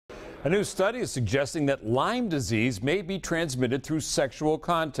A new study is suggesting that Lyme disease may be transmitted through sexual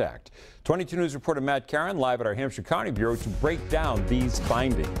contact. 22 News reporter Matt Caron live at our Hampshire County Bureau to break down these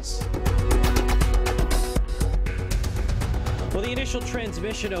findings. Well, the initial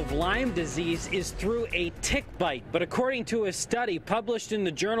transmission of Lyme disease is through a tick bite, but according to a study published in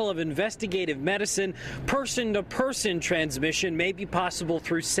the Journal of Investigative Medicine, person-to-person transmission may be possible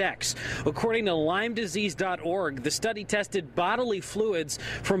through sex. According to LymeDisease.org, the study tested bodily fluids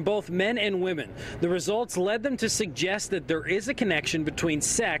from both men and women. The results led them to suggest that there is a connection between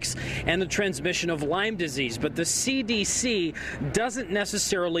sex and the transmission of Lyme disease, but the CDC doesn't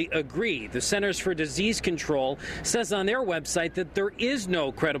necessarily agree. The Centers for Disease Control says on their website that there is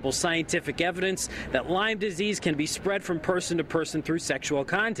no credible scientific evidence that Lyme disease can be spread from person to person through sexual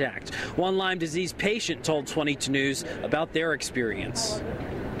contact. One Lyme disease patient told 22 News about their experience.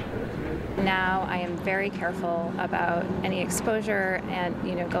 Now I am very careful about any exposure and,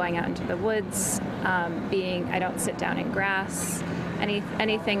 going out into the woods, I don't sit down in grass,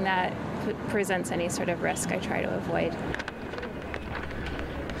 anything that presents any sort of risk I try to avoid.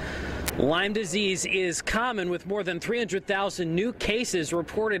 Lyme disease is common, with more than 300,000 new cases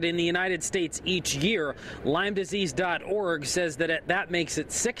reported in the United States each year. LymeDisease.org says that makes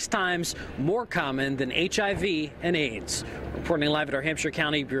it 6 times more common than HIV and AIDS. Reporting live at our Hampshire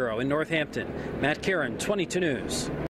County Bureau in Northampton, Matt Caron, 22 News.